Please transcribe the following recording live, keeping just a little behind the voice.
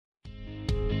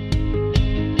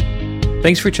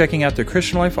Thanks for checking out the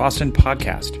Christian Life Austin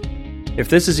podcast. If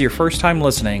this is your first time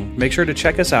listening, make sure to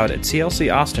check us out at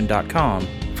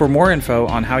clcaustin.com for more info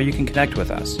on how you can connect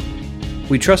with us.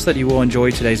 We trust that you will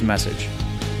enjoy today's message.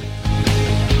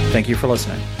 Thank you for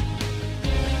listening.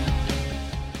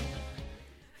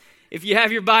 If you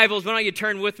have your Bibles, why don't you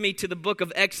turn with me to the book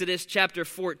of Exodus chapter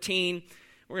 14.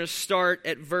 We're going to start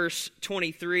at verse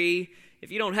 23.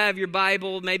 If you don't have your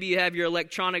Bible, maybe you have your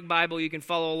electronic Bible, you can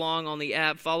follow along on the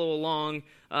app, follow along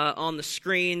on the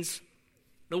screens.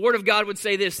 The Word of God would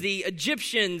say this: the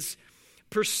Egyptians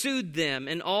pursued them,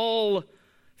 and all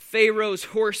Pharaoh's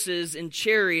horses and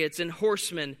chariots and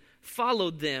horsemen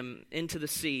followed them into the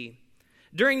sea.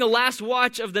 During the last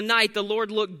watch of the night, the Lord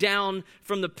looked down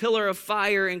from the pillar of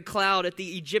fire and cloud at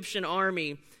the Egyptian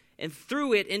army and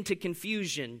threw it into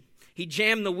confusion. He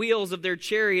jammed the wheels of their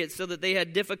chariots so that they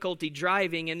had difficulty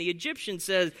driving. And the Egyptian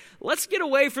says, "Let's get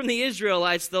away from the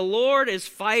Israelites. The Lord is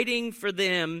fighting for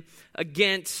them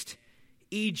against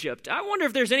Egypt." I wonder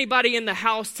if there's anybody in the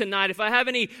house tonight, if I have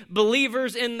any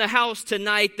believers in the house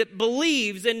tonight that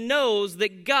believes and knows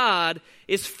that God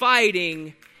is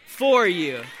fighting for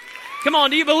you. Come on,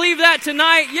 do you believe that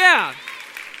tonight? Yeah.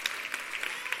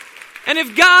 And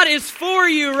if God is for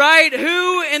you, right,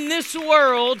 who in this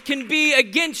world can be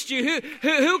against you?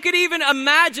 Who could even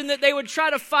imagine that they would try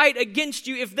to fight against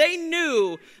you if they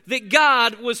knew that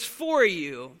God was for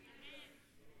you?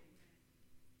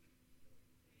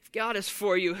 If God is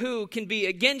for you, who can be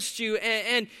against you?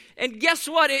 And guess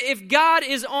what? If God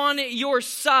is on your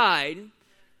side,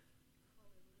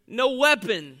 no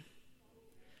weapon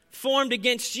formed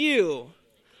against you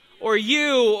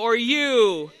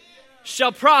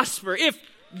shall prosper. If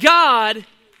God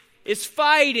is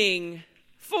fighting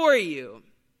for you.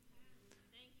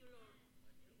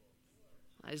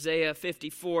 Isaiah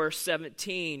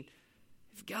 54:17.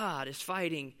 If God is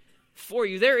fighting for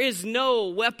you, there is no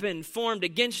weapon formed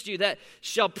against you that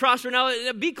shall prosper.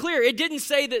 Now, be clear, it didn't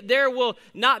say that there will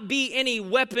not be any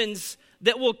weapons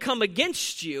that will come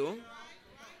against you.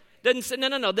 Doesn't say,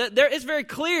 no. It's very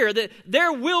clear that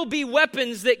there will be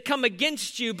weapons that come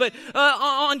against you. But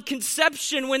on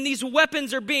conception, when these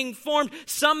weapons are being formed,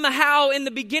 somehow in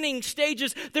the beginning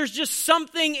stages, there's just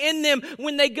something in them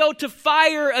when they go to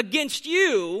fire against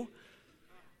you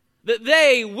that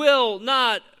they will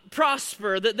not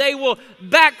prosper, that they will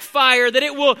backfire, that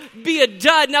it will be a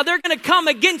dud. Now, they're going to come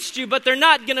against you, but they're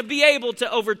not going to be able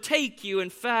to overtake you.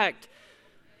 In fact,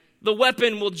 the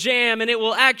weapon will jam and it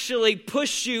will actually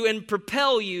push you and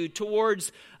propel you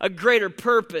towards a greater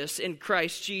purpose in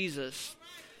Christ Jesus.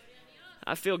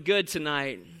 I feel good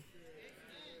tonight.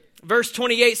 Verse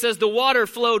 28 says, the water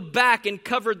flowed back and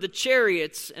covered the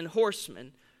chariots and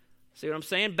horsemen. See what I'm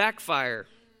saying? Backfire.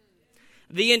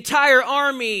 The entire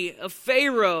army of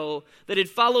Pharaoh that had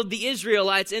followed the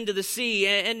Israelites into the sea,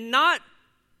 and not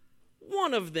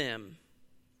one of them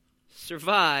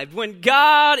survived. When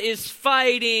God is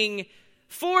fighting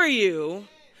for you,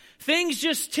 things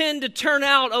just tend to turn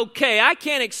out okay. I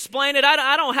can't explain it.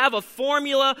 I don't have a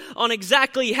formula on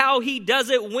exactly how he does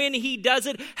it, when he does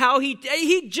it, how he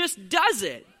just does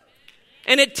it.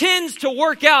 And it tends to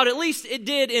work out. At least it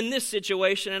did in this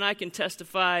situation, and I can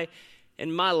testify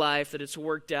in my life that it's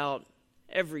worked out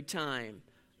every time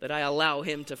that I allow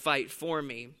him to fight for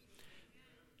me.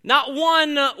 Not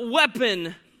one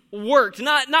weapon worked.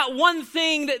 Not one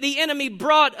thing that the enemy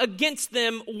brought against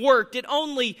them worked. It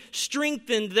only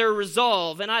strengthened their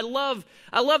resolve. And I love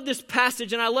this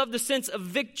passage, and I love the sense of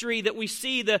victory that we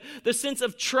see, the sense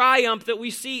of triumph that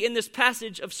we see in this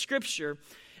passage of Scripture.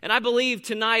 And I believe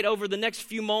tonight, over the next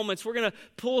few moments, we're going to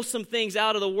pull some things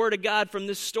out of the Word of God from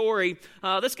this story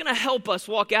that's going to help us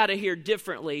walk out of here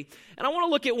differently. And I want to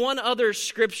look at one other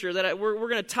scripture that we're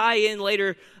going to tie in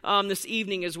later this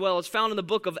evening as well. It's found in the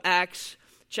book of Acts,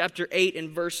 chapter 8 and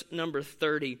verse number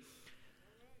 30.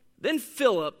 Then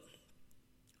Philip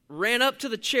ran up to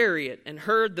the chariot and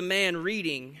heard the man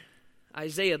reading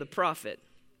Isaiah the prophet.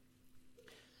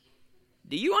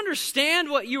 "Do you understand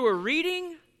what you are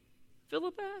reading?"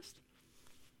 Philip asked.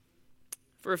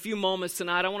 For a few moments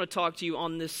tonight, I want to talk to you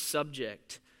on this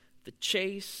subject. The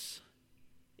chase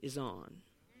is on.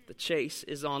 The chase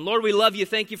is on. Lord, we love you.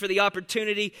 Thank you for the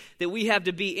opportunity that we have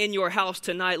to be in your house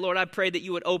tonight. Lord, I pray that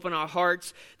you would open our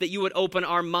hearts, that you would open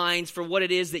our minds for what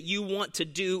it is that you want to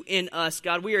do in us.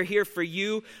 God, we are here for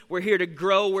you. We're here to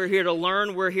grow. We're here to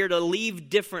learn. We're here to leave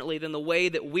differently than the way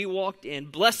that we walked in.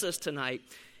 Bless us tonight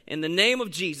in the name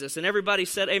of Jesus. And everybody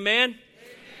said amen.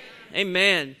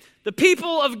 Amen. The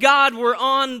people of God were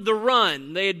on the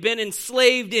run. They had been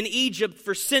enslaved in Egypt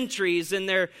for centuries, and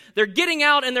they're getting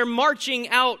out and they're marching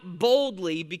out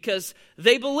boldly because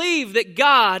they believe that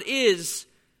God is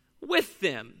with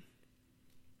them.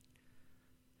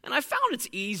 And I found it's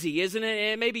easy, isn't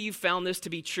it? And maybe you found this to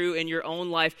be true in your own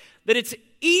life, that it's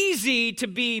easy to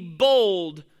be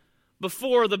bold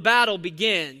before the battle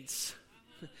begins.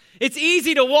 It's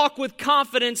easy to walk with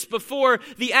confidence before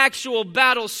the actual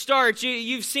battle starts.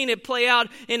 You've seen it play out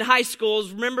in high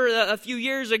schools. Remember a few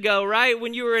years ago, right?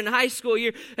 When you were in high school,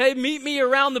 hey, meet me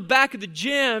around the back of the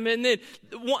gym. And then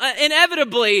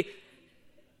inevitably,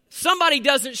 somebody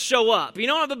doesn't show up. You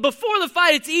know, but before the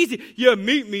fight, it's easy. Yeah,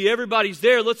 meet me. Everybody's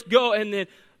there. Let's go. And then,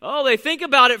 they think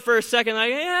about it for a second. Like,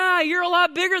 yeah, you're a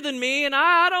lot bigger than me, and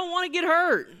I don't want to get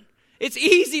hurt. It's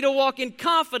easy to walk in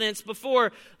confidence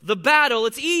before the battle.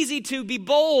 It's easy to be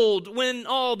bold when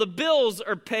all the bills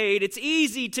are paid. It's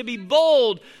easy to be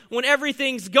bold when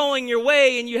everything's going your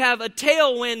way and you have a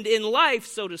tailwind in life,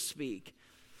 so to speak.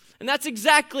 And that's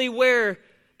exactly where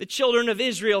the children of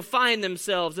Israel find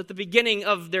themselves at the beginning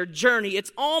of their journey.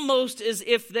 It's almost as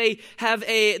if they have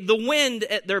the wind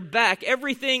at their back.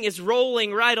 Everything is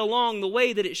rolling right along the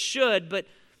way that it should. But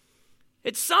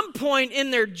at some point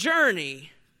in their journey,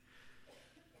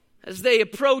 as they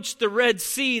approached the Red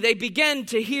Sea, they began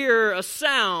to hear a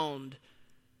sound.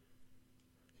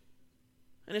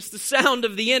 And it's the sound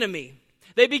of the enemy.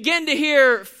 They begin to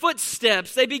hear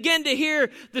footsteps. They begin to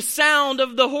hear the sound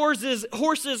of the horses'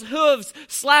 hooves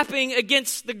slapping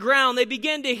against the ground. They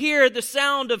begin to hear the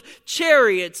sound of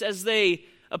chariots as they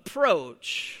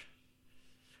approach.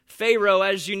 Pharaoh,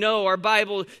 as you know, our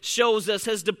Bible shows us,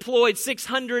 has deployed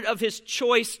 600 of his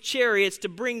choice chariots to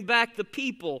bring back the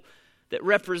people that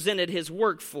represented his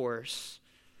workforce.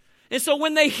 And so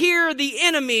when they hear the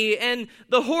enemy and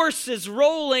the horses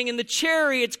rolling and the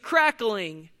chariots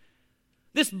crackling,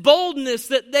 this boldness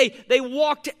that they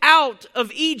walked out of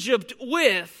Egypt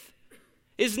with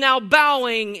is now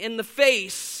bowing in the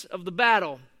face of the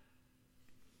battle.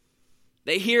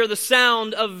 They hear the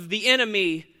sound of the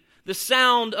enemy, the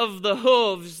sound of the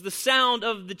hooves, the sound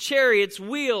of the chariot's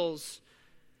wheels.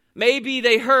 Maybe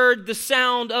they heard the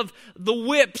sound of the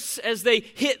whips as they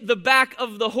hit the back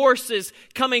of the horses,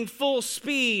 coming full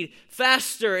speed,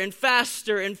 faster and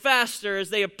faster and faster as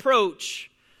they approach.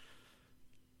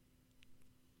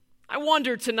 I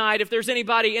wonder tonight if there's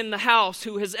anybody in the house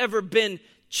who has ever been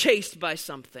chased by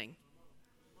something.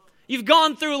 You've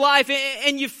gone through life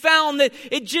and you've found that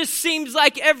it just seems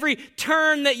like every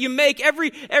turn that you make,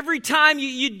 every time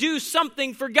you do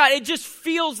something for God, it just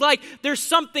feels like there's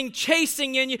something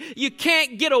chasing you and you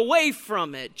can't get away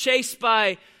from it. Chased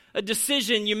by a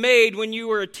decision you made when you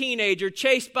were a teenager,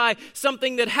 chased by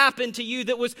something that happened to you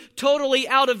that was totally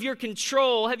out of your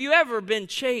control. Have you ever been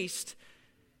chased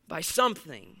by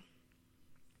something?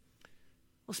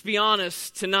 Let's be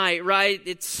honest tonight, right?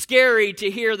 It's scary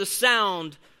to hear the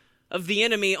sound of the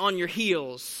enemy on your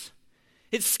heels.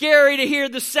 It's scary to hear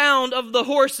the sound of the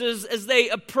horses as they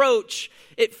approach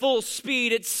at full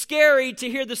speed. It's scary to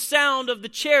hear the sound of the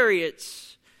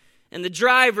chariots and the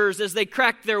drivers as they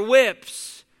crack their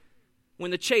whips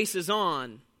when the chase is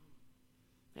on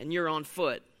and you're on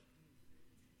foot.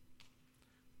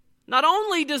 Not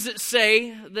only does it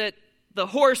say that the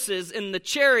horses and the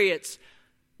chariots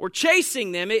were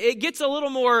chasing them, it gets a little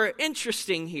more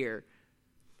interesting here.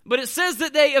 But it says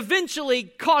that they eventually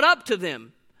caught up to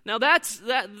them. Now that's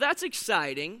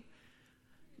exciting.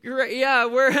 Yeah,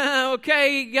 we're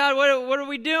okay, God. What are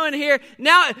we doing here?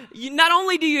 Now, not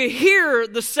only do you hear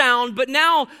the sound, but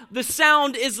now the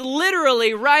sound is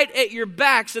literally right at your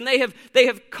backs, and they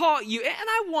have caught you. And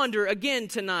I wonder again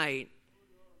tonight,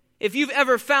 if you've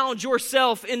ever found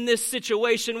yourself in this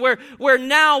situation where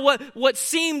now what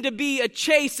seemed to be a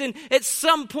chase, and at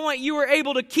some point you were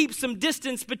able to keep some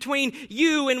distance between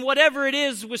you and whatever it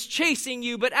is was chasing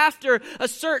you, but after a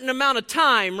certain amount of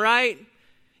time, right?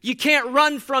 You can't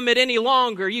run from it any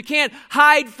longer. You can't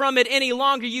hide from it any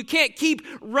longer. You can't keep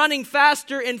running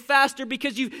faster and faster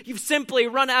because you've simply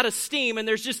run out of steam and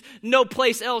there's just no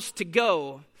place else to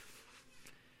go.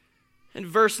 In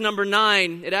verse number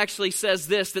 9, it actually says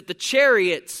this, that the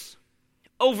chariots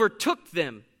overtook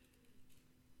them.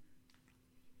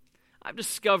 I've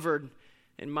discovered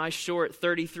in my short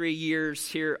 33 years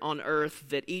here on earth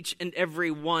that each and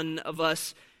every one of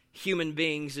us human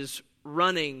beings is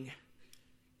running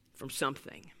from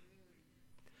something.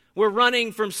 We're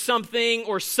running from something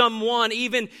or someone,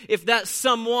 even if that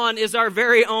someone is our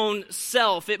very own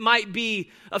self. It might be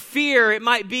a fear, it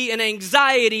might be an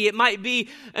anxiety, it might be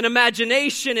an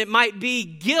imagination, it might be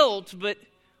guilt, but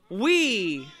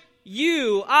we,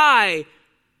 you, I,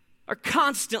 are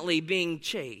constantly being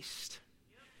chased.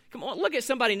 Come on, look at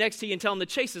somebody next to you and tell them the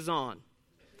chase is on.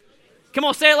 Come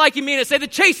on, say it like you mean it. Say the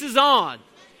chase is on.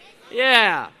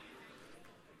 Yeah.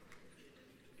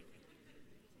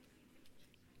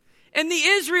 And the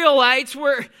Israelites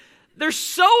they're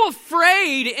so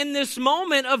afraid in this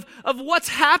moment of what's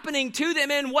happening to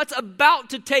them and what's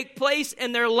about to take place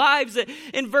in their lives.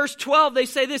 In verse 12, they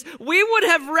say this, we would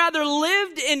have rather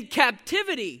lived in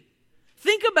captivity.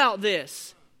 Think about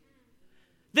this.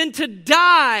 Than to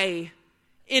die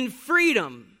in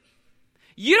freedom.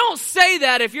 You don't say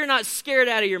that if you're not scared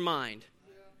out of your mind.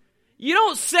 You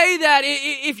don't say that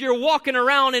if you're walking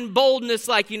around in boldness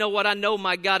like, you know what, I know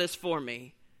my God is for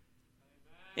me.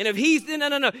 And if he's,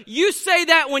 no. You say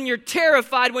that when you're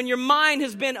terrified, when your mind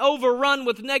has been overrun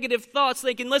with negative thoughts,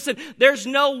 thinking, listen, there's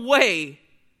no way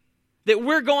that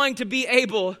we're going to be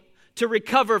able to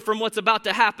recover from what's about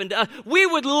to happen to us. We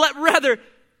would rather...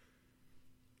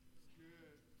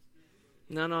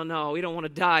 No, we don't want to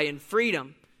die in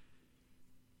freedom.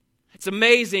 It's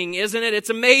amazing, isn't it? It's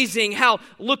amazing how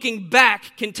looking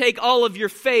back can take all of your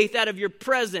faith out of your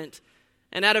present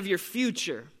and out of your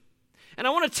future. And I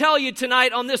want to tell you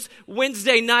tonight on this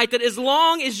Wednesday night that as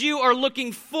long as you are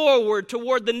looking forward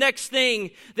toward the next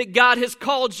thing that God has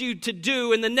called you to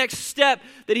do and the next step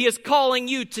that He is calling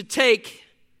you to take,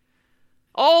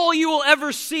 all you will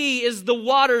ever see is the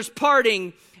waters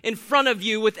parting in front of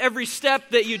you with every step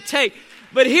that you take.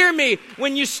 But hear me,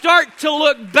 when you start to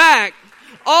look back,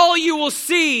 all you will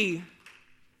see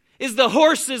is the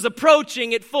horses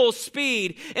approaching at full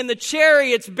speed and the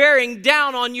chariots bearing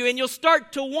down on you, and you'll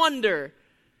start to wonder,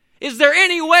 is there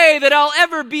any way that I'll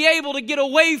ever be able to get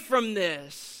away from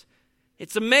this?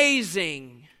 It's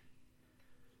amazing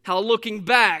how looking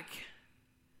back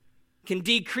can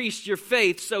decrease your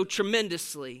faith so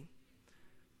tremendously.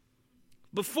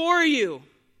 Before you,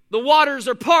 the waters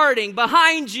are parting.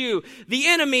 Behind you, the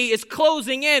enemy is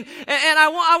closing in. And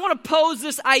I want to pose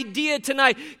this idea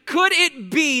tonight. Could it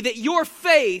be that your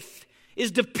faith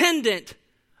is dependent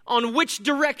on which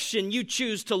direction you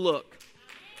choose to look?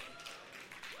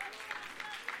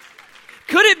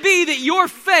 Could it be that your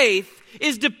faith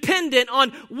is dependent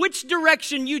on which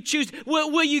direction you choose?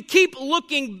 Will you keep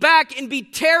looking back and be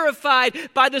terrified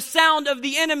by the sound of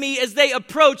the enemy as they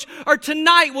approach? Or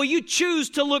tonight, will you choose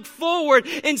to look forward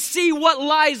and see what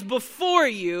lies before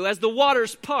you as the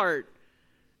waters part,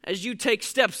 as you take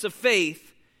steps of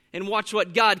faith and watch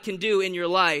what God can do in your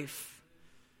life?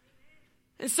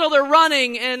 And so they're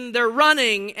running,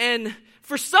 and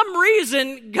for some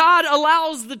reason, God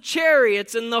allows the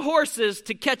chariots and the horses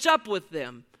to catch up with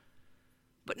them,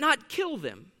 but not kill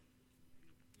them.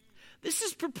 This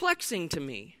is perplexing to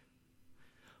me.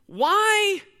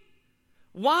 Why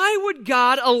would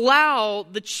God allow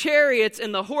the chariots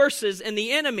and the horses and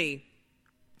the enemy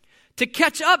to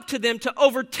catch up to them, to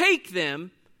overtake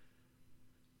them,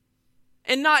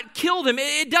 and not kill them?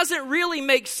 It doesn't really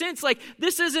make sense. Like,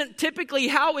 this isn't typically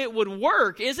how it would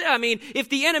work, is it? I mean, if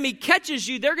the enemy catches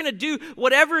you, they're going to do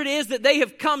whatever it is that they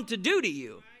have come to do to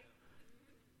you.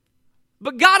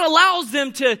 But God allows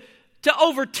them to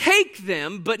overtake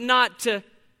them, but not to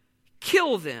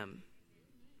kill them.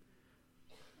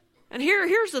 And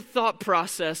here's a thought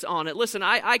process on it. Listen,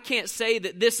 I can't say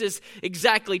that this is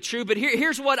exactly true, but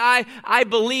here's what I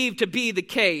believe to be the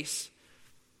case.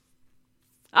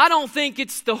 I don't think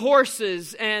it's the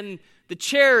horses and the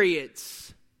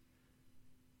chariots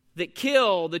that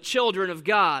kill the children of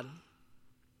God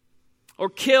or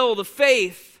kill the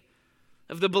faith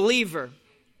of the believer.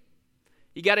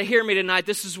 You got to hear me tonight.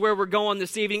 This is where we're going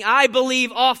this evening. I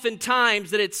believe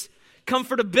oftentimes that it's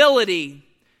comfortability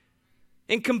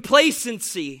and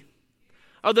complacency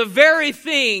are the very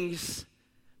things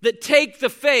that take the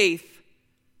faith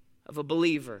of a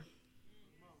believer.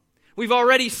 We've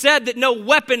already said that no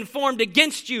weapon formed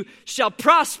against you shall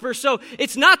prosper. So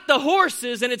it's not the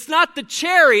horses and it's not the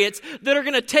chariots that are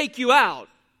going to take you out.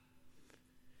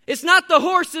 It's not the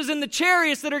horses and the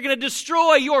chariots that are going to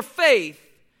destroy your faith.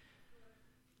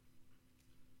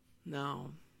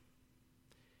 No.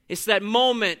 It's that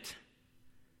moment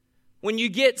when you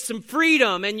get some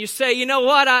freedom and you say, you know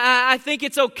what, I think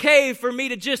it's okay for me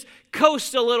to just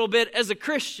coast a little bit as a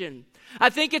Christian. I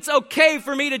think it's okay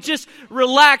for me to just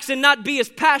relax and not be as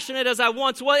passionate as I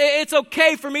once was. It's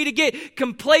okay for me to get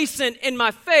complacent in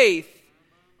my faith.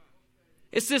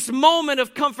 It's this moment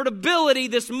of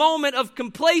comfortability, this moment of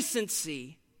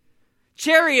complacency.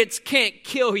 Chariots can't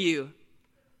kill you.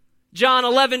 John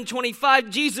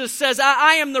 11:25, Jesus says,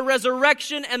 I am the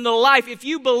resurrection and the life. If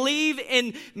you believe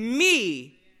in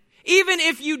me, even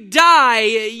if you die,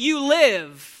 you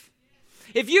live.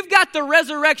 If you've got the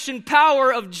resurrection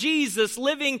power of Jesus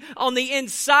living on the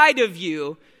inside of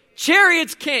you,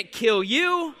 chariots can't kill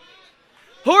you.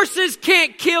 Horses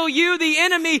can't kill you. The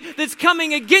enemy that's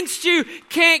coming against you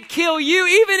can't kill you.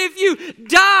 Even if you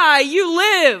die, you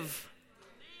live.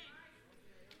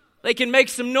 They can make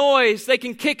some noise. They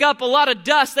can kick up a lot of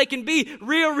dust. They can be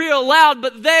real loud,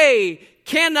 but they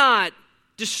cannot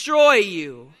destroy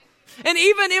you. And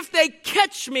even if they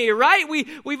catch me, right?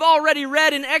 We've already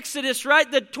read in Exodus,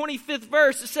 right? The 25th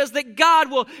verse, it says that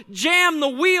God will jam the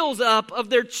wheels up of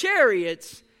their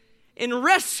chariots in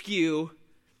rescue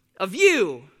of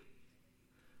you.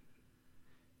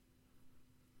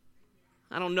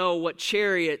 I don't know what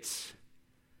chariots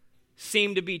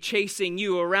seem to be chasing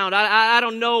you around. I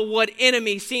don't know what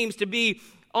enemy seems to be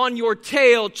on your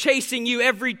tail, chasing you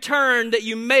every turn that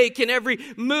you make and every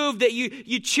move that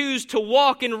you choose to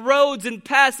walk, in roads and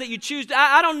paths that you choose to.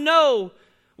 I don't know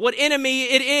what enemy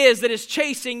it is that is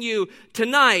chasing you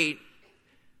tonight,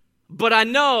 but I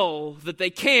know that they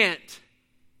can't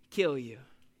kill you.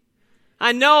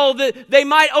 I know that they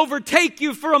might overtake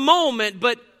you for a moment,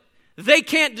 but they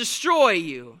can't destroy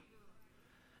you.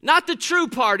 Not the true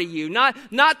part of you, not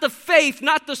the faith,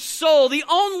 not the soul. The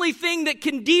only thing that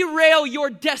can derail your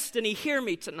destiny, hear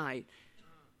me tonight,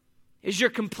 is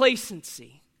your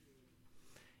complacency.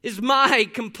 Is my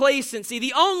complacency.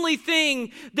 The only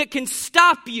thing that can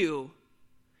stop you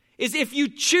is if you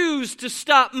choose to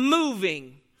stop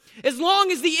moving. As long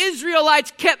as the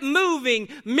Israelites kept moving,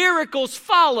 miracles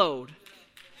followed.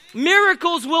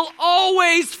 Miracles will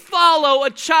always follow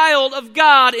a child of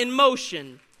God in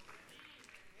motion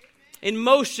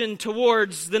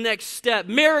towards the next step.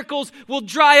 Miracles will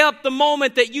dry up the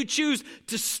moment that you choose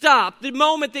to stop, the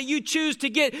moment that you choose to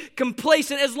get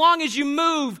complacent. As long as you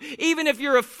move, even if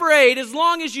you're afraid, as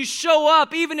long as you show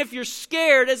up, even if you're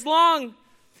scared, as long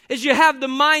as you have the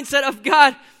mindset of,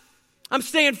 God, I'm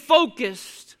staying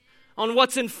focused on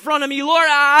what's in front of me. Lord,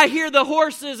 I hear the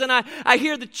horses and I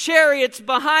hear the chariots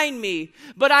behind me,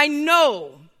 but I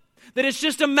know that it's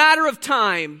just a matter of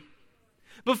time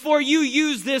before you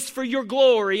use this for your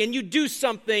glory and you do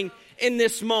something in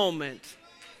this moment.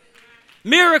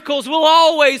 Miracles will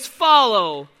always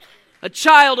follow a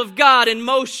child of God in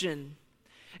motion.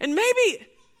 And maybe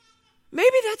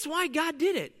that's why God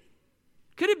did it.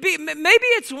 Could it be? Maybe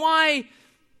it's why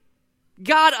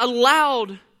God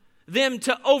allowed them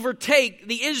to overtake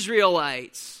the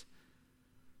Israelites.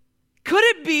 Could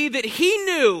it be that He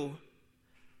knew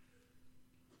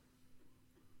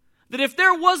that if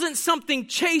there wasn't something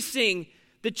chasing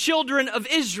the children of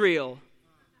Israel,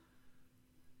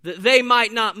 that they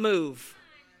might not move?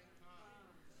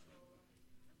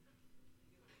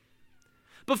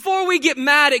 Before we get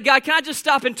mad at God, can I just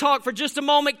stop and talk for just a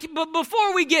moment? But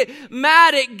before we get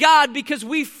mad at God because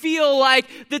we feel like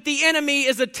that the enemy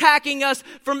is attacking us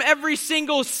from every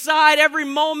single side, every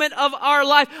moment of our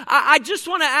life, I just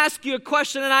want to ask you a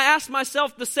question, and I ask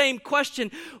myself the same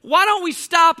question. Why don't we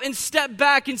stop and step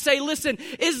back and say, listen,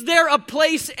 is there a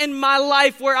place in my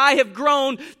life where I have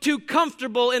grown too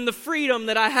comfortable in the freedom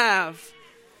that I have?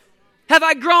 Have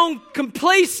I grown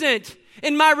complacent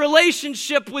in my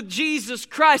relationship with Jesus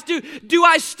Christ? Do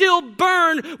I still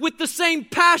burn with the same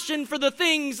passion for the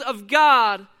things of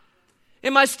God?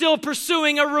 Am I still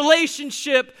pursuing a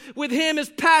relationship with Him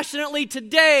as passionately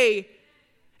today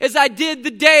as I did the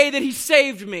day that He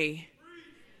saved me?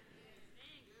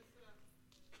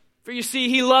 For you see,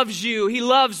 He loves you, He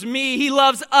loves me, He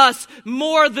loves us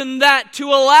more than that, to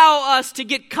allow us to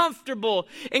get comfortable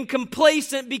and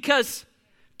complacent, because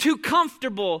too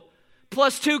comfortable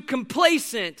plus too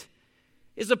complacent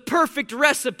is a perfect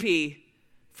recipe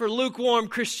for lukewarm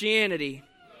Christianity.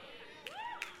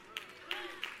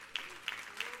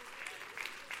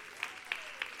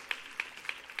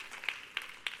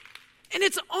 And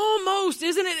it's almost,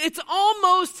 isn't it? It's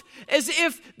almost as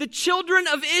if the children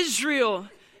of Israel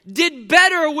did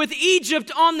better with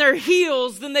Egypt on their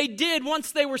heels than they did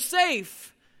once they were safe.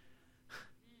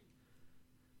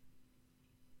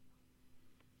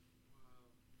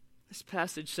 This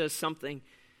passage says something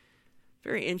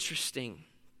very interesting.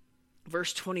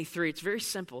 Verse 23, it's very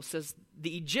simple. It says,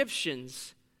 the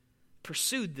Egyptians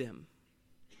pursued them.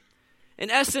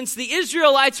 In essence, the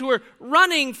Israelites were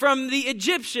running from the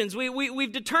Egyptians.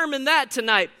 We've determined that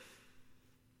tonight.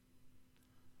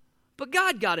 But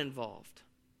God got involved.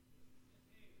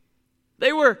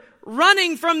 They were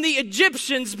running from the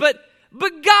Egyptians, but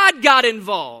God got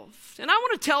involved. And I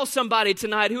want to tell somebody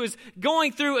tonight who is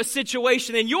going through a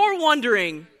situation and you're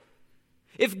wondering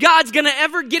if God's going to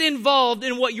ever get involved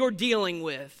in what you're dealing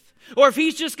with, or if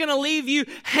He's just going to leave you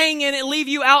hanging and leave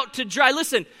you out to dry.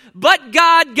 Listen, but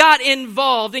God got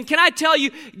involved. And can I tell you,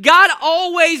 God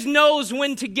always knows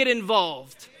when to get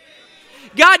involved.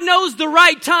 God knows the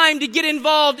right time to get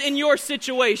involved in your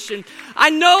situation. I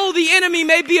know the enemy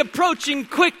may be approaching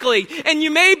quickly, and you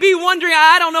may be wondering,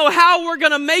 I don't know how we're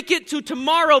going to make it to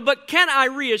tomorrow, but can I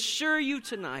reassure you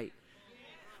tonight?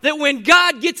 that when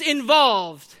God gets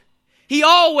involved, He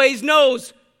always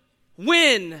knows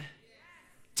when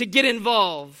to get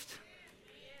involved.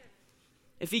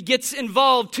 If He gets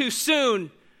involved too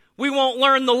soon, we won't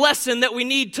learn the lesson that we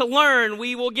need to learn.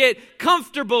 We will get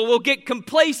comfortable, we'll get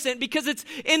complacent because it's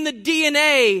in the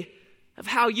DNA of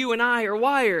how you and I are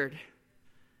wired.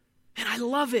 And I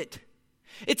love it.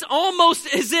 It's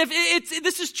almost as if,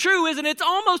 this is true, isn't it? It's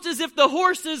almost as if the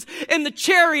horses and the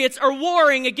chariots are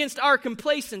warring against our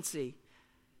complacency.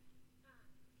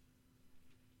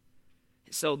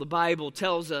 So the Bible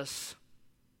tells us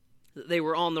that they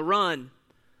were on the run.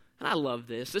 And I love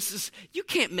this. You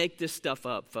can't make this stuff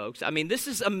up, folks. I mean, this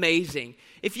is amazing.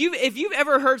 If you've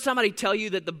ever heard somebody tell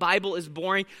you that the Bible is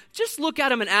boring, just look at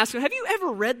them and ask them, have you ever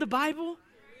read the Bible?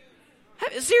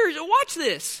 Seriously, watch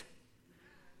this.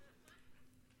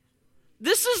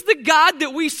 This is the God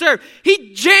that we serve.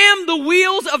 He jammed the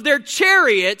wheels of their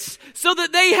chariots so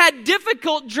that they had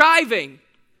difficult driving.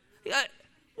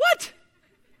 What?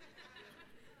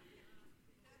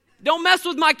 Don't mess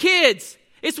with my kids.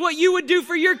 It's what you would do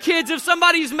for your kids if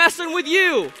somebody's messing with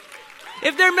you.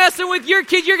 If they're messing with your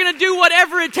kids, you're going to do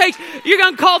whatever it takes. You're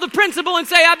going to call the principal and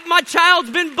say, my child's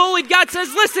been bullied. God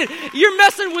says, listen, you're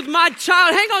messing with my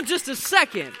child. Hang on just a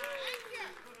second.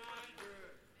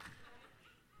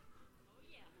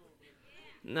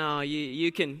 No,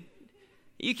 you can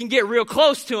get real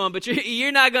close to them, but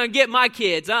you're not going to get my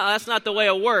kids. That's not the way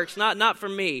it works. Not for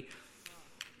me.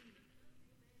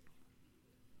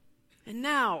 And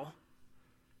now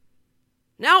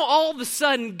all of a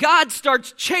sudden, God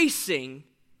starts chasing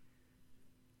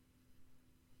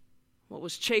what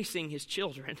was chasing his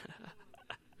children.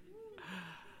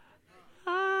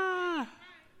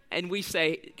 And we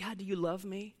say, God, do you love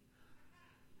me?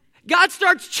 God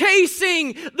starts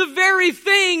chasing the very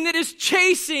thing that is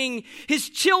chasing his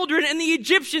children. And the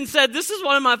Egyptians said, this is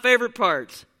one of my favorite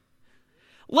parts.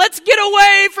 Let's get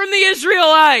away from the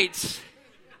Israelites.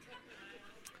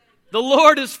 The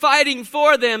Lord is fighting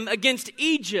for them against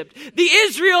Egypt. The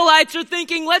Israelites are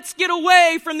thinking, let's get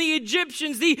away from the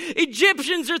Egyptians. The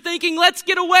Egyptians are thinking, let's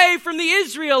get away from the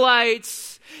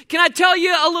Israelites. Can I tell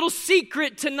you a little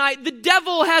secret tonight? The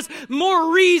devil has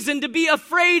more reason to be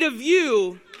afraid of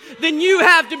you than you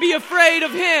have to be afraid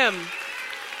of him.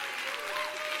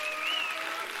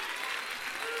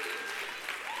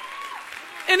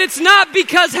 And it's not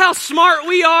because how smart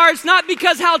we are. It's not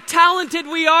because how talented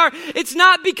we are. It's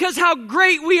not because how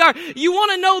great we are. You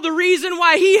want to know the reason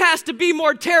why he has to be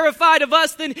more terrified of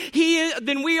us than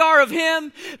we are of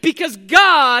him? Because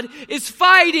God is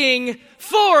fighting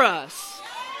for us.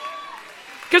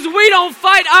 Because we don't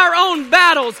fight our own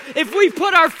battles. If we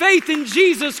put our faith in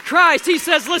Jesus Christ, he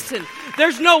says, listen,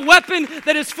 there's no weapon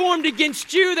that is formed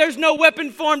against you. There's no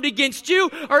weapon formed against you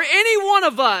or any one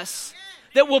of us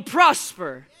that will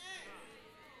prosper.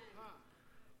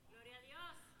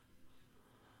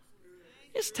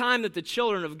 It's time that the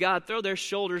children of God throw their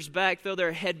shoulders back, throw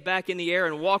their head back in the air,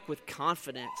 and walk with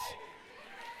confidence.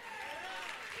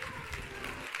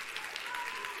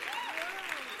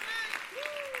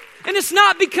 And it's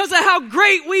not because of how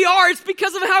great we are, it's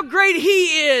because of how great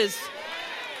he is.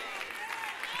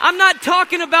 I'm not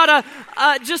talking about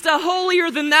just a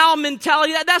holier than thou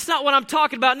mentality. That's not what I'm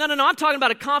talking about. No. I'm talking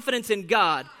about a confidence in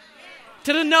God.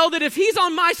 To know that if he's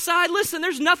on my side, listen,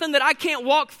 there's nothing that I can't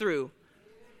walk through.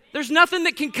 There's nothing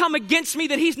that can come against me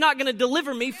that he's not going to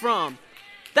deliver me from.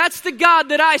 That's the God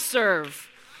that I serve.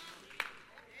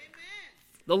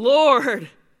 The Lord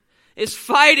is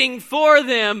fighting for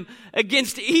them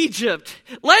against Egypt.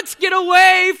 Let's get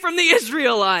away from the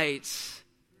Israelites.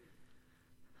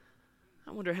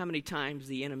 I wonder how many times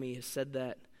the enemy has said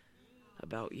that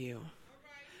about you.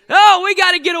 Oh, we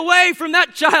got to get away from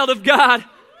that child of God.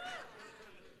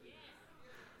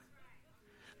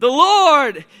 The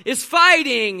Lord is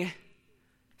fighting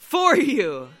for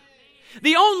you.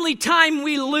 The only time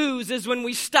we lose is when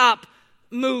we stop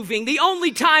moving. The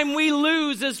only time we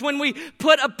lose is when we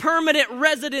put a permanent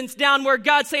residence down where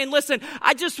God's saying, listen,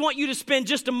 I just want you to spend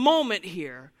just a moment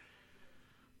here.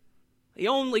 The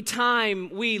only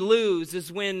time we lose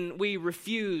is when we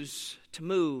refuse to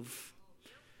move.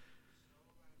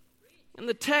 And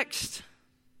the text,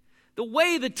 the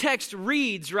way the text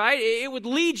reads, right, it would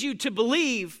lead you to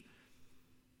believe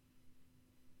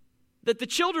that the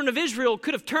children of Israel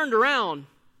could have turned around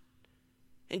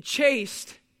and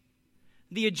chased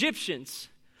the Egyptians.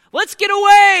 Let's get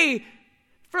away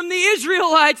from the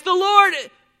Israelites. The Lord,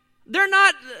 they're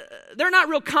not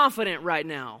real confident right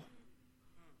now.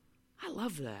 I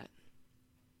love that.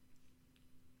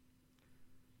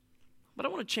 But I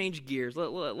want to change gears.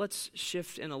 Let's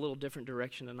shift in a little different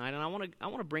direction tonight. And I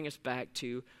want to bring us back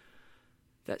to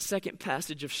That second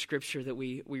passage of Scripture that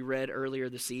we read earlier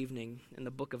this evening in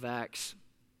the book of Acts.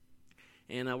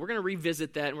 And we're going to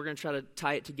revisit that, and we're going to try to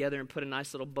tie it together and put a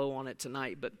nice little bow on it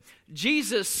tonight. But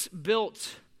Jesus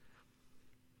built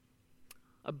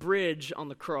a bridge on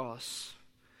the cross.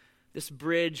 This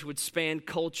bridge would span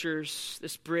cultures.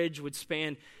 This bridge would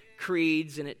span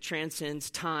creeds, and it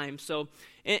transcends time. So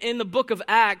in the book of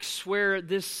Acts, where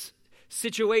this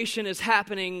situation is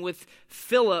happening with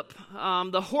Philip,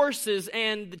 the horses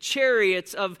and the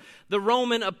chariots of the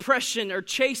Roman oppression are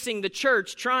chasing the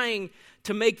church, trying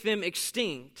to make them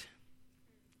extinct.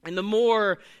 And the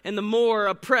more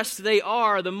oppressed they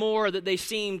are, the more that they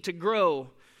seem to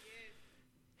grow.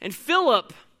 And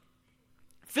Philip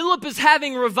is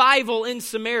having revival in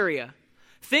Samaria.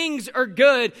 Things are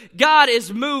good. God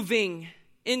is moving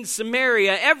in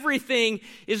Samaria. Everything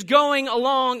is going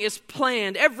along as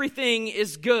planned. Everything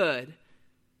is good.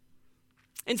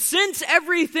 And since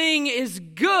everything is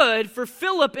good for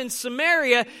Philip in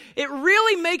Samaria, it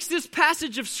really makes this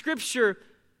passage of Scripture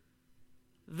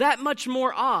that much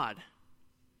more odd.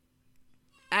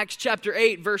 Acts chapter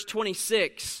 8, verse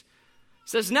 26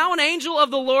 says, "Now an angel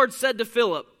of the Lord said to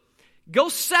Philip, 'Go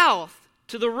south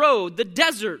to the road, the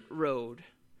desert road,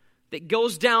 that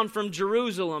goes down from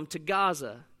Jerusalem to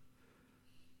Gaza.'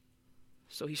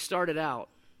 So he started out.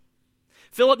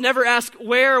 Philip never asked,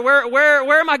 where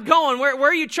am I going? Where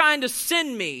are you trying to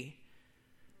send me?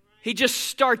 He just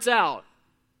starts out.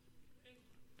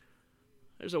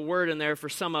 There's a word in there for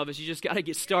some of us. You just got to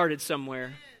get started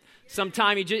somewhere.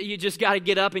 Sometime you just got to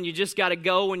get up and you just got to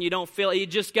go when you don't feel it. You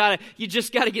just got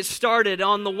to get started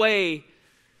on the way.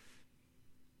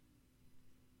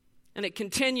 And it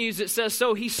continues, it says,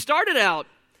 so he started out,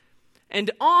 and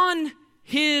on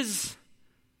his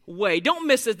way. Don't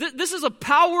miss it. This is a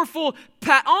powerful,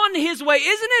 on his way.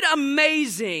 Isn't it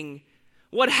amazing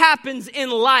what happens in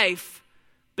life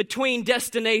between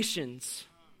destinations?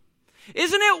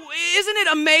 Isn't it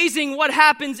amazing what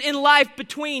happens in life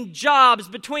between jobs,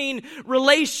 between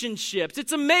relationships?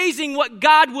 It's amazing what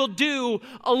God will do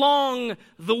along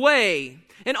the way.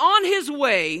 And on his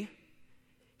way,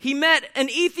 he met an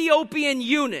Ethiopian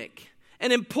eunuch,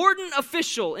 an important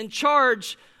official in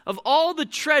charge of all the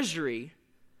treasury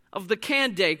of the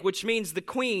Kandake, which means the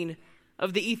queen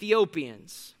of the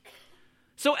Ethiopians.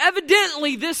 So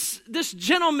evidently this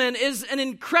gentleman is an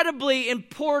incredibly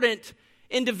important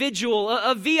individual,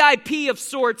 a VIP of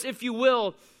sorts, if you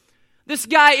will. This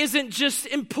guy isn't just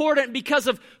important because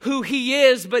of who he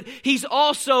is, but he's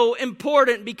also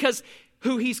important because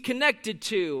who he's connected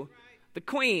to, the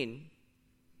queen.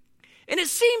 And it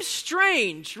seems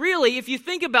strange, really, if you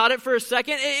think about it for a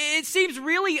second. It seems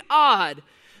really odd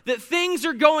that things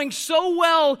are going so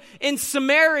well in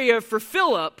Samaria for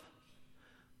Philip,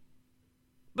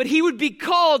 but he would be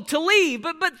called to leave.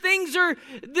 But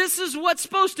this is what's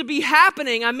supposed to be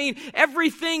happening. I mean,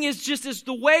 everything is just as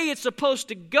the way it's supposed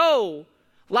to go.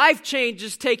 Life change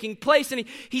is taking place, and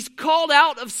he's called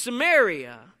out of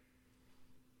Samaria.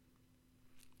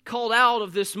 Called out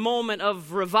of this moment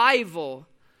of revival.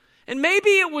 And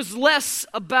maybe it was less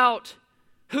about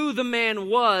who the man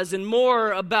was and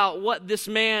more about what this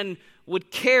man would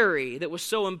carry that was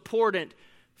so important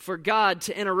for God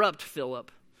to interrupt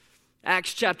Philip.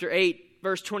 Acts chapter 8,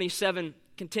 verse 27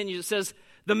 continues. It says,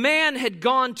 the man had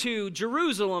gone to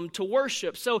Jerusalem to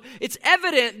worship. So it's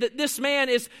evident that this man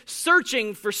is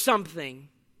searching for something.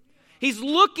 He's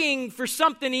looking for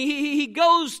something. He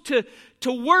goes to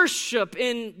worship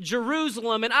in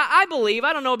Jerusalem. And I believe,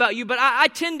 I don't know about you, but I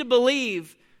tend to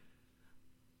believe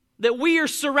that we are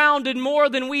surrounded more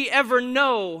than we ever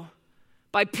know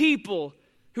by people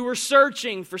who are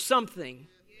searching for something.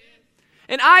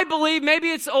 And I believe, maybe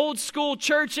it's old school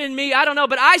church in me, I don't know,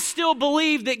 but I still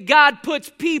believe that God puts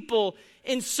people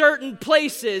in certain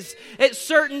places at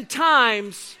certain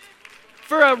times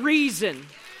for a reason.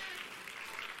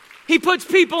 He puts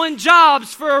people in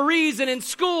jobs for a reason, in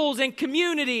schools and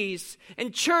communities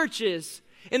and churches,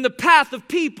 in the path of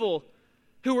people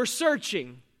who are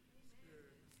searching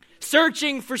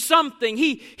for something.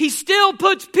 He still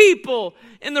puts people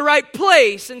in the right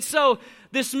place. And so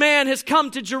this man has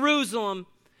come to Jerusalem.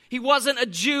 He wasn't a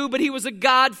Jew, but he was a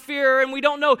God-fearer, and we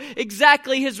don't know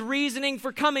exactly his reasoning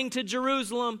for coming to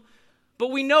Jerusalem.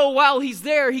 But we know while he's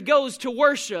there, he goes to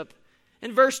worship.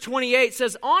 And verse 28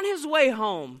 says, on his way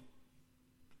home,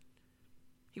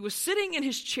 he was sitting in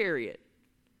his chariot,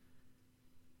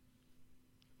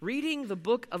 reading the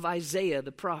book of Isaiah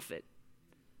the prophet.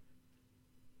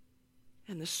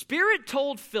 And the Spirit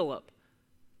told Philip,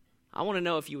 I want to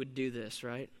know if you would do this,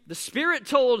 right? The Spirit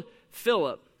told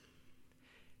Philip,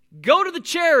 go to the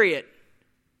chariot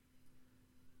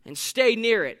and stay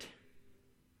near it.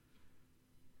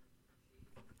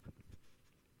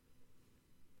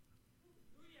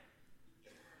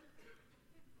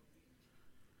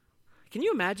 Can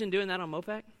you imagine doing that on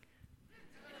Mopac?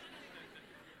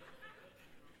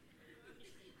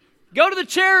 Go to the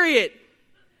chariot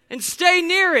and stay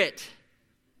near it.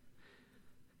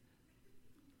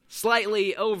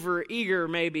 Slightly over eager,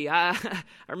 maybe.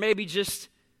 Or maybe just,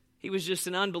 he was just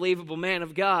an unbelievable man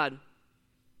of God.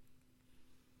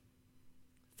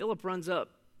 Philip runs up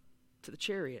to the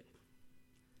chariot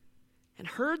and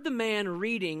heard the man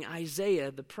reading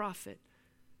Isaiah the prophet.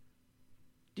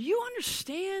 Do you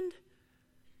understand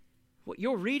what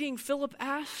you're reading? Philip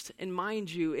asked. And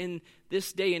mind you, in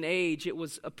this day and age, it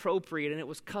was appropriate and it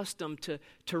was custom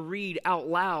to read out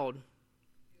loud.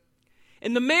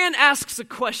 And the man asks a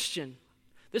question.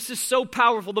 This is so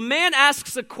powerful. The man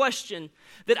asks a question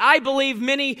that I believe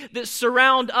many that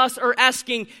surround us are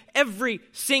asking every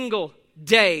single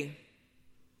day.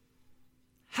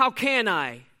 How can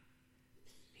I?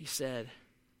 He said,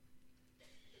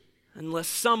 unless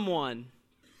someone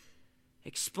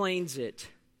explains it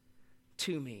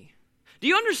to me. Do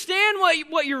you understand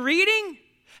what you're reading?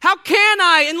 How can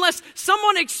I unless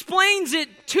someone explains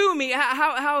it to me?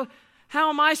 How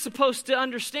am I supposed to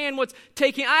understand what's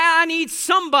taking? I need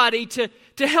somebody to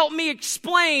help me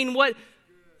explain what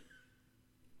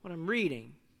I'm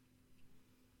reading.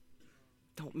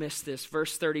 Don't miss this.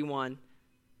 Verse 31.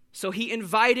 So he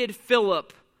invited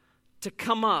Philip to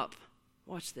come up.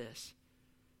 Watch this.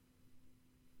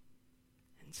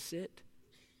 And sit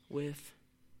with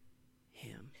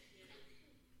him.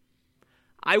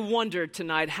 I wonder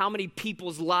tonight how many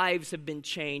people's lives have been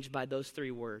changed by those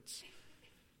three words.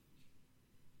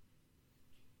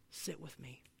 Sit with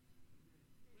me.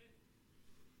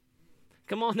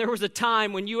 Come on, there was a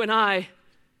time when you and I,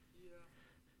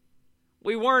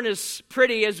 we weren't as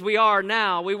pretty as we are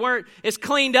now. We weren't as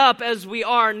cleaned up as we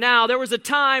are now. There was a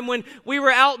time when we were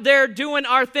out there doing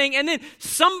our thing, and then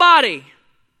somebody,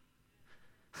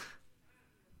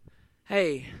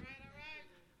 hey,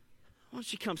 why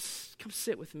don't you come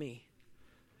sit with me?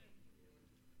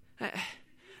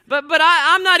 But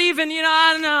I'm not even,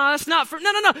 no, that's not for,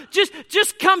 no.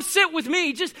 Just come sit with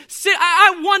me. Just sit.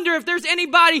 I wonder if there's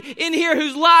anybody in here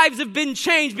whose lives have been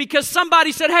changed because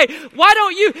somebody said, hey, why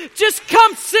don't you just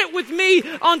come sit with me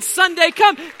on Sunday?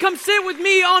 Come sit with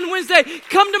me on Wednesday.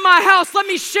 Come to my house. Let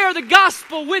me share the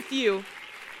gospel with you.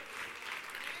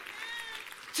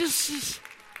 Just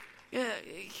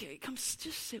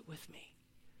sit with me.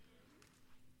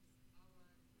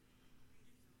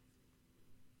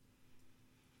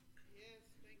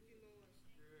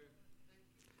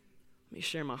 Let me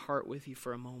share my heart with you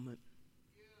for a moment.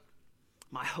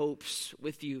 My hopes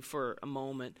with you for a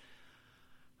moment.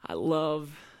 I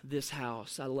love this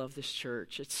house. I love this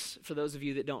church. It's for those of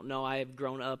you that don't know, I have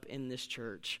grown up in this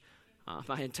church.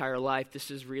 My entire life,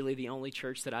 this is really the only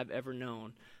church that I've ever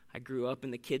known. I grew up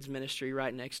in the kids ministry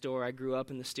right next door. I grew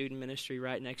up in the student ministry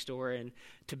right next door. And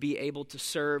to be able to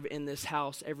serve in this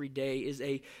house every day is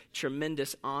a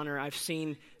tremendous honor. I've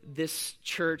seen this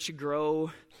church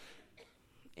grow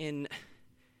in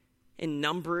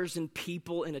numbers and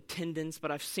people in attendance, but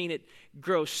I've seen it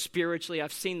grow spiritually.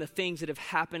 I've seen the things that have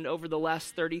happened over the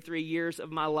last 33 years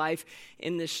of my life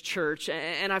in this church,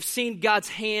 and I've seen God's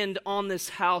hand on this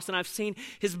house, and I've seen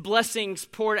His blessings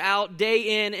poured out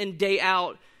day in and day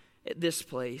out at this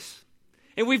place.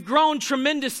 And we've grown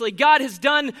tremendously. God has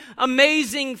done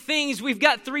amazing things. We've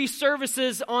got 3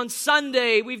 services on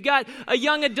Sunday. We've got a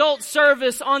young adult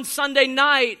service on Sunday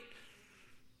night.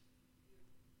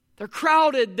 They're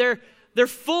crowded. They're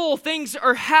full. Things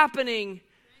are happening.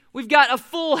 We've got a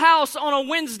full house on a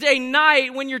Wednesday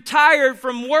night when you're tired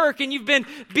from work and you've been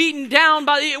beaten down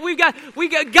by. We got.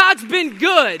 God's been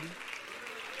good.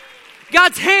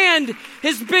 God's hand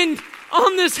has been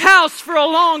on this house for a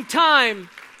long time.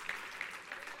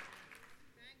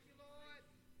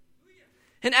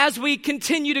 And as we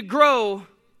continue to grow,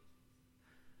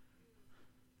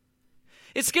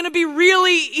 it's going to be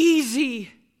really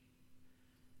easy.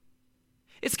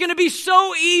 It's going to be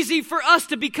so easy for us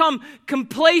to become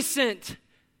complacent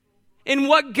in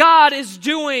what God is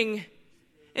doing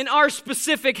in our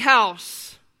specific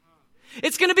house.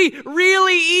 It's going to be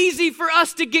really easy for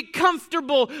us to get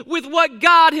comfortable with what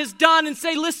God has done and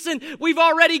say, listen, we've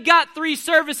already got 3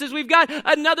 services. We've got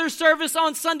another service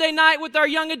on Sunday night with our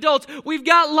young adults. We've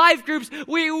got life groups.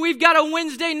 We've got a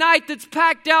Wednesday night that's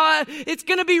packed out. It's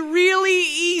going to be really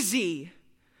easy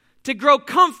to grow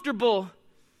comfortable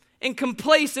and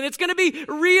complacent. It's going to be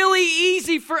really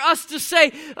easy for us to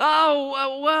say,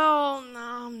 I'll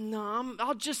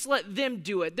just let them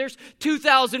do it. There's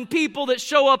 2,000 people that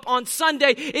show up on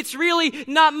Sunday. It's really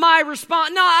not my response.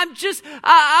 No,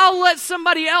 I'll let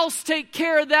somebody else take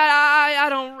care of that. I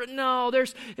don't know.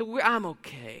 I'm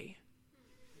okay.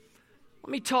 Let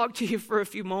me talk to you for a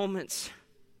few moments.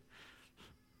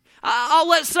 I'll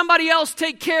let somebody else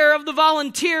take care of the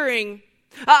volunteering.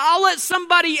 I'll let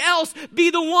somebody else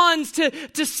be the ones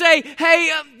to say,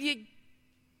 hey,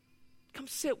 come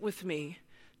sit with me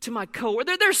to my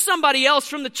coworker. There's somebody else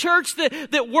from the church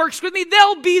that works with me.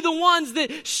 They'll be the ones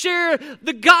that share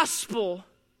the gospel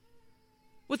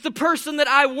with the person that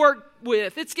I work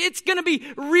with. It's going to be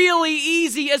really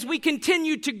easy as we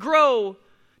continue to grow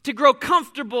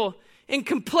comfortable and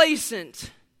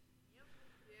complacent.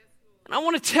 And I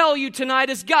want to tell you tonight,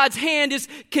 as God's hand is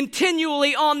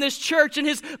continually on this church and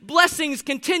His blessings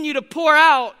continue to pour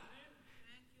out,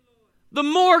 the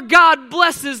more God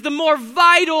blesses, the more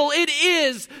vital it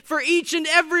is for each and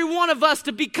every one of us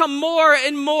to become more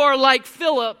and more like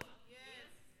Philip.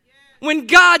 When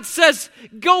God says,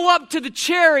 go up to the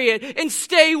chariot and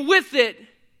stay with it,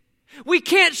 we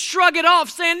can't shrug it off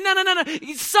saying, no.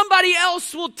 Somebody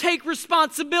else will take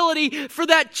responsibility for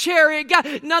that chariot.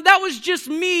 God, now that was just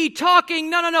me talking.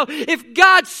 No. If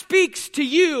God speaks to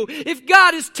you, if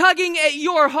God is tugging at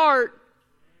your heart,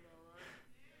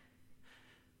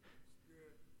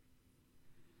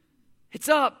 it's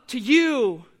up to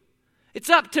you. It's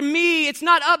up to me. It's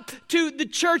not up to the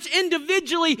church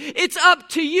individually. It's up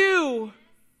to you.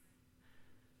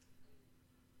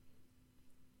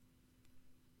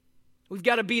 We've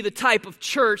got to be the type of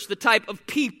church, the type of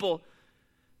people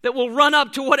that will run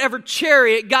up to whatever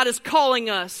chariot God is calling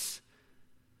us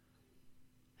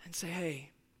and say, hey,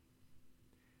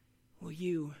 will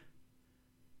you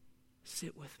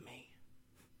sit with me?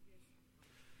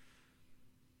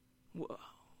 Will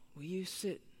you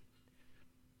sit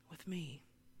with me?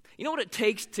 You know what it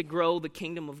takes to grow the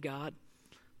kingdom of God?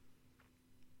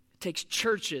 It takes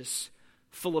churches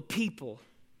full of people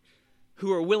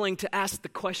who are willing to ask the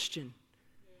question,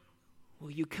 will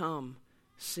you come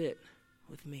sit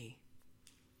with me?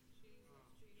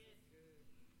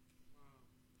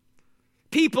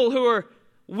 People who are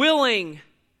willing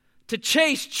to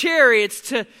chase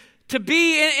chariots, to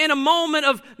be in a moment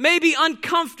of maybe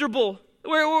uncomfortable,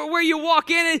 where you walk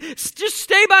in and just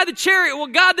stay by the chariot. Well,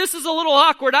 God, this is a little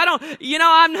awkward.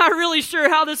 I'm not really sure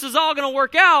how this is all going to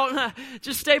work out.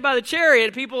 Just stay by the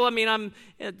chariot. People,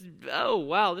 oh,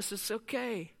 wow, this is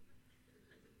okay.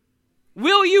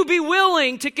 Will you be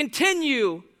willing to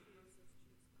continue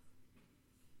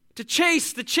to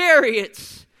chase the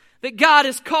chariots that God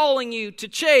is calling you to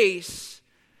chase?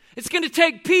 It's going to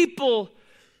take people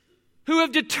who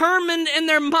have determined in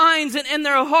their minds and in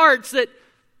their hearts that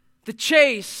the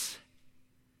chase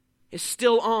is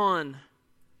still on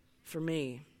for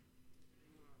me.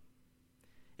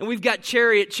 And we've got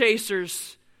chariot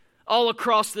chasers all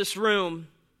across this room.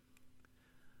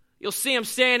 You'll see them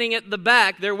standing at the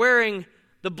back. They're wearing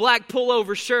the black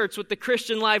pullover shirts with the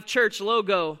Christian Life Church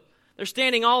logo. They're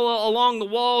standing all along the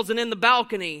walls and in the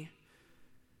balcony.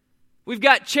 We've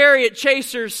got chariot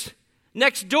chasers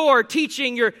next door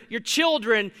teaching your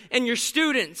children and your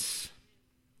students.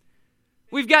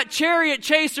 We've got chariot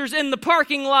chasers in the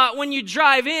parking lot when you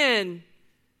drive in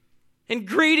and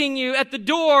greeting you at the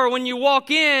door when you walk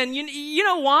in. You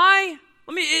know why?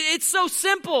 It's so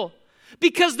simple.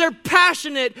 Because they're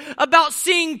passionate about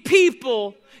seeing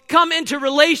people come into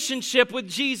relationship with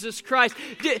Jesus Christ.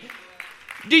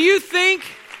 Do you think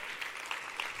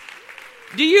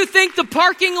the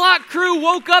parking lot crew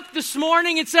woke up this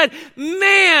morning and said,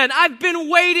 man, I've been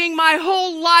waiting my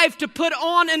whole life to put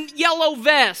on a yellow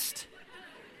vest.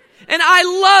 And I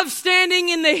love standing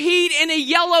in the heat in a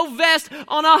yellow vest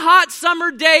on a hot summer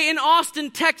day in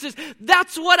Austin, Texas.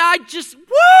 That's what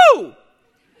woo!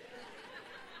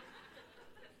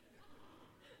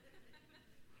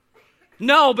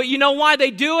 No, but you know why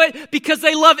they do it? Because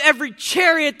they love every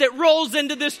chariot that rolls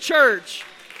into this church.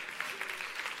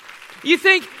 You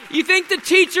think the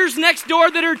teachers next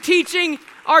door that are teaching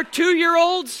our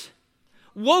 2-year-olds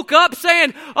woke up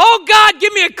saying, oh God,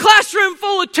 give me a classroom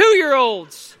full of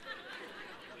 2-year-olds.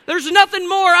 There's nothing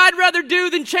more I'd rather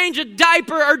do than change a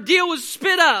diaper or deal with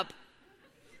spit up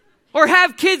or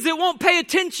have kids that won't pay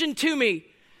attention to me.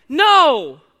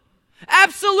 No,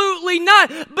 absolutely not.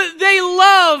 But they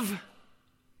love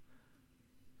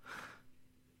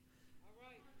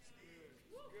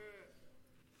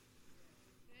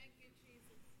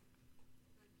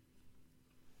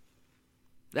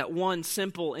that one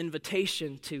simple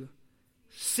invitation to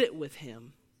sit with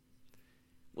Him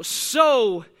was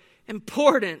so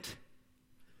important,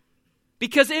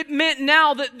 because it meant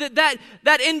now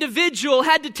that individual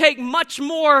had to take much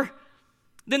more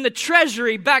than the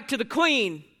treasury back to the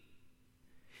queen.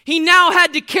 He now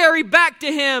had to carry back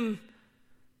to him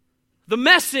the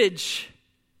message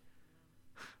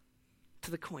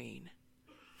to the queen.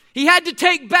 He had to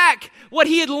take back what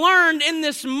he had learned in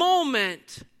this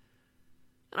moment.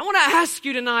 And I want to ask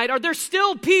you tonight, are there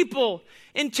still people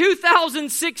in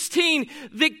 2016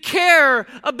 that care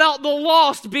about the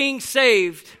lost being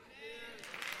saved?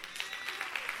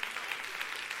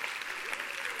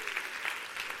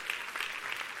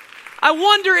 I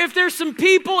wonder if there's some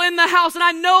people in the house, and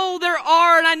I know there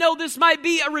are, and I know this might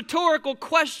be a rhetorical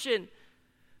question,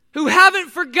 who haven't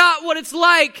forgot what it's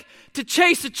like to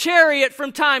chase a chariot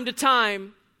from time to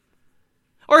time.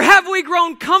 Or have we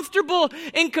grown comfortable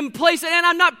and complacent? And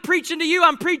I'm not preaching to you,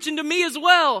 I'm preaching to me as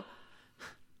well.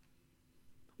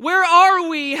 Where are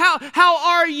we? How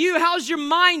are you? How's your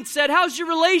mindset? How's your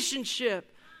relationship?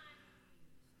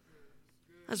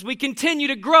 As we continue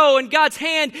to grow and God's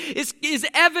hand is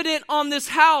evident on this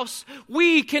house,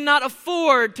 we cannot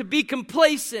afford to be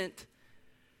complacent.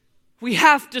 We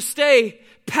have to stay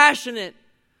passionate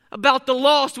about the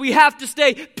lost. We have to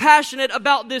stay passionate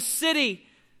about this city.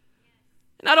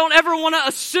 And I don't ever want to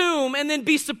assume and then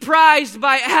be surprised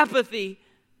by apathy.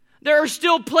 There are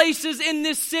still places in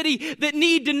this city that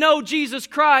need to know Jesus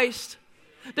Christ.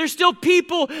 There's still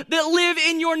people that live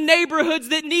in your neighborhoods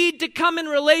that need to come in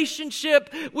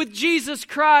relationship with Jesus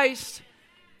Christ.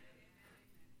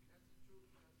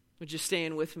 Would you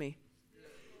stand with me?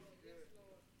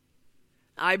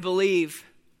 I believe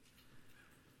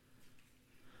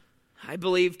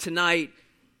tonight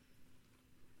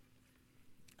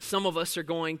some of us are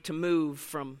going to move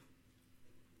from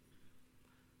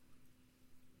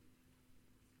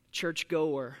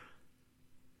churchgoer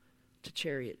to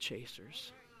chariot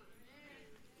chasers.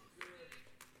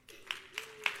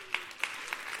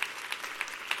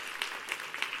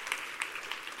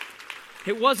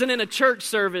 It wasn't in a church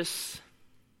service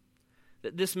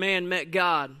that this man met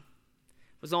God.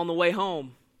 It was on the way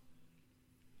home.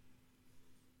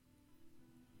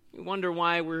 You wonder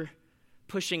why we're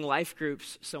pushing life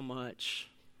groups so much,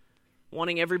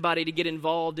 wanting everybody to get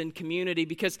involved in community,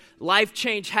 because life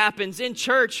change happens in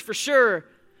church for sure,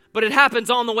 but it happens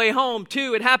on the way home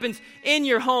too. It happens in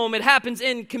your home. It happens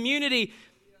in community.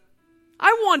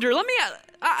 I wonder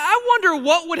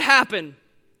what would happen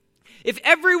if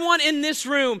everyone in this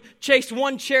room chased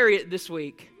one chariot this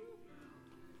week.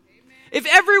 If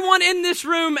everyone in this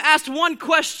room asked one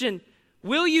question,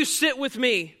 will you sit with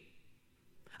me?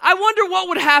 I wonder what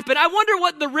would happen. I wonder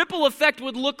what the ripple effect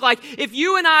would look like if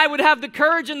you and I would have the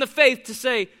courage and the faith to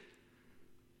say,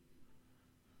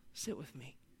 sit with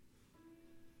me.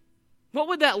 What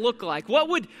would that look like? What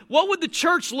would the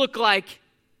church look like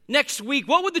next week?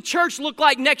 What would the church look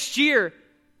like next year?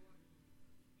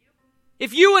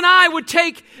 If you and I would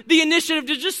take the initiative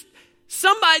to just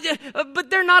somebody, but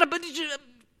they're not, but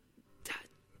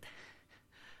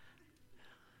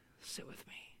sit with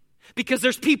me. Because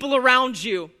there's people around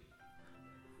you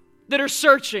that are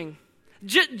searching.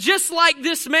 Just like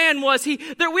this man was. We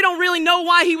don't really know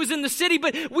why he was in the city,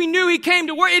 but we knew he came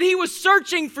to work and he was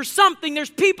searching for something.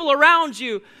 There's people around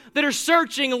you that are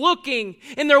searching, looking,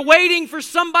 and they're waiting for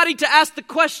somebody to ask the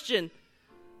question.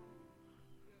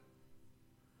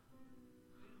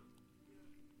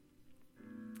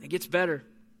 It gets better.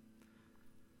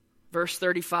 Verse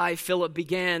 35, Philip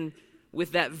began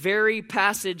with that very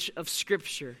passage of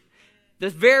Scripture. The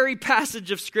very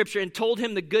passage of Scripture, and told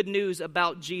him the good news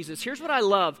about Jesus. Here's what I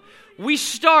love. We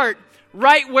start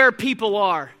right where people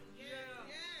are.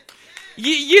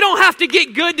 You don't have to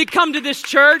get good to come to this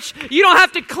church. You don't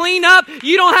have to clean up.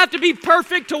 You don't have to be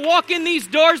perfect to walk in these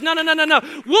doors. No.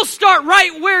 We'll start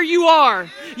right where you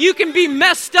are. You can be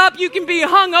messed up. You can be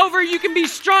hungover. You can be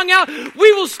strung out.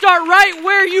 We will start right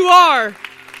where you are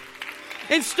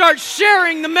and start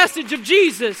sharing the message of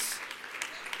Jesus.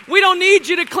 We don't need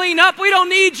you to clean up. We don't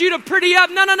need you to pretty up.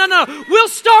 No. We'll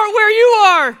start where you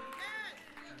are.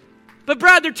 But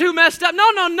Brad, they're too messed up.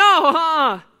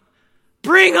 No.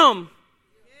 Bring them.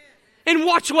 And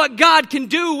watch what God can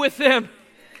do with them.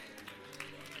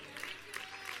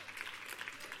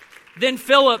 Then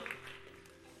Philip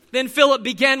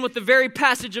began with the very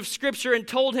passage of Scripture and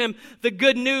told him the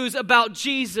good news about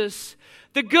Jesus.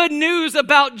 The good news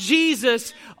about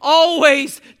Jesus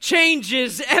always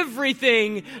changes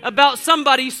everything about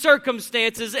somebody's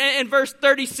circumstances. And verse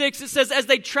 36, it says, as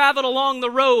they traveled along the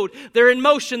road, they're in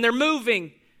motion, they're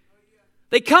moving.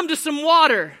 They come to some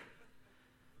water.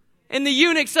 And the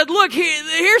eunuch said, look,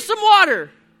 here's some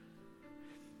water.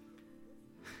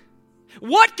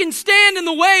 What can stand in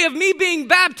the way of me being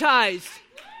baptized?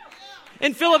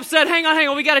 And Philip said, hang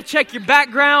on, we got to check your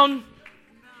background.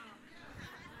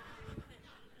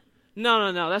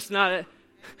 No, that's not it.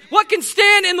 What can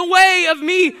stand in the way of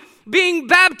me being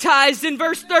baptized? In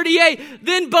verse 38,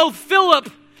 then both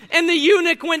Philip And the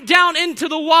eunuch went down into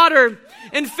the water,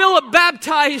 and Philip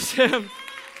baptized him.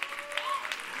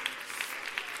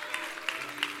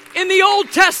 In the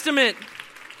Old Testament,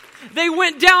 they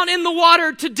went down in the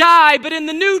water to die, but in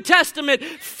the New Testament,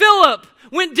 Philip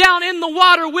went down in the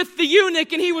water with the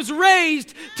eunuch, and he was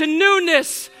raised to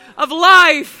newness of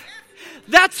life.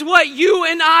 That's what you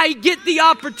and I get the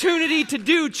opportunity to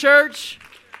do, church.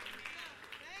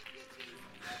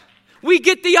 We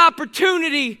get the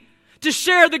opportunity to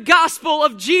share the gospel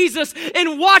of Jesus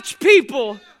and watch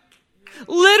people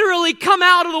literally come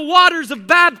out of the waters of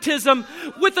baptism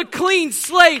with a clean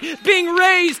slate, being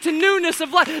raised to newness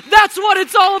of life. That's what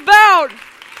it's all about.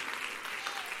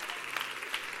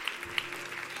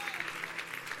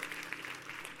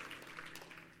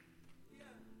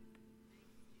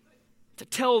 To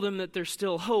tell them that there's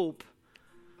still hope,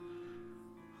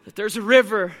 that there's a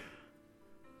river,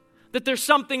 that there's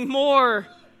something more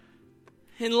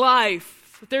in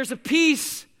life, that there's a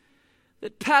peace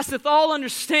that passeth all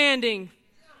understanding.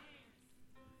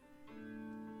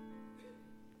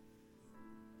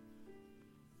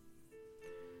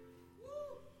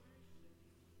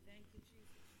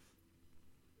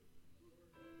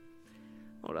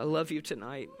 Lord, I love you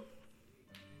tonight.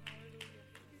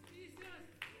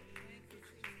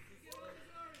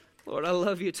 Lord, I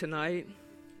love you tonight.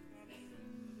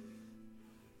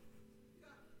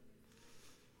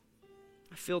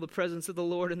 I feel the presence of the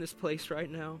Lord in this place right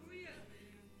now.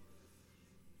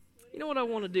 You know what I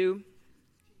want to do?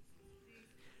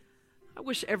 I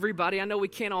wish everybody, I know we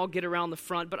can't all get around the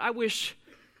front, but I wish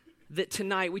that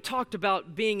tonight, we talked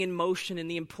about being in motion and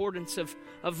the importance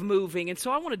of moving, and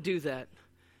so I want to do that.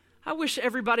 I wish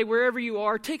everybody, wherever you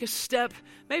are, take a step,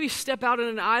 maybe step out in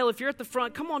an aisle. If you're at the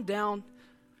front, come on down.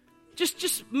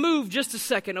 Just move just a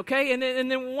second, okay? And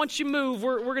then once you move,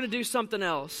 we're going to do something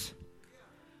else.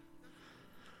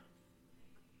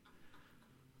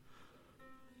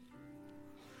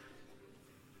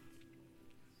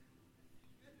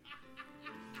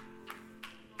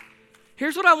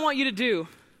 Here's what I want you to do.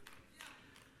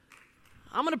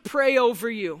 I'm going to pray over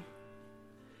you.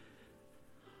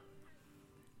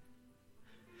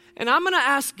 And I'm going to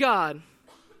ask God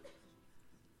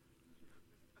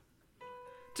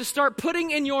to start putting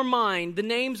in your mind the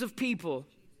names of people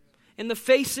and the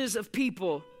faces of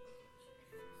people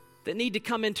that need to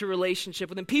come into relationship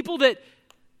with Him. People that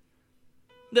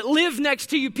live next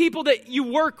to you, people that you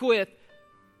work with,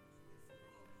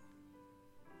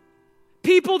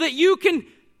 people that you can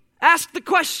ask the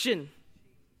question,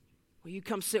 will you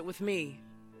come sit with me?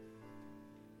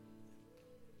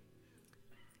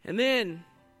 And then,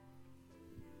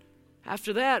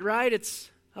 after that, right, it's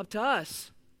up to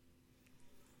us.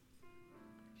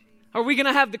 Are we going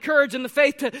to have the courage and the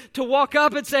faith to walk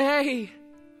up and say, hey,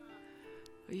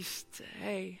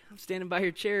 I'm standing by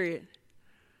your chariot.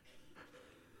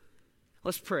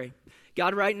 Let's pray.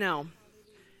 God, right now,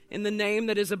 in the name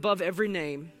that is above every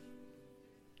name,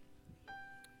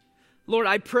 Lord,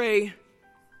 I pray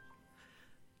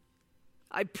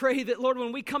that, Lord,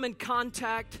 when we come in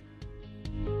contact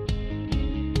with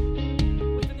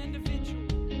an individual.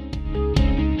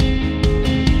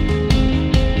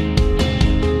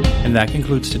 And that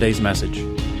concludes today's message.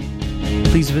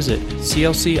 Please visit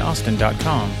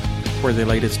clcaustin.com for the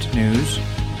latest news,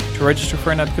 to register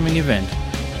for an upcoming event,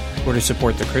 or to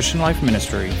support the Christian Life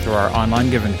Ministry through our online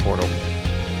giving portal.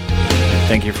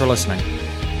 Thank you for listening.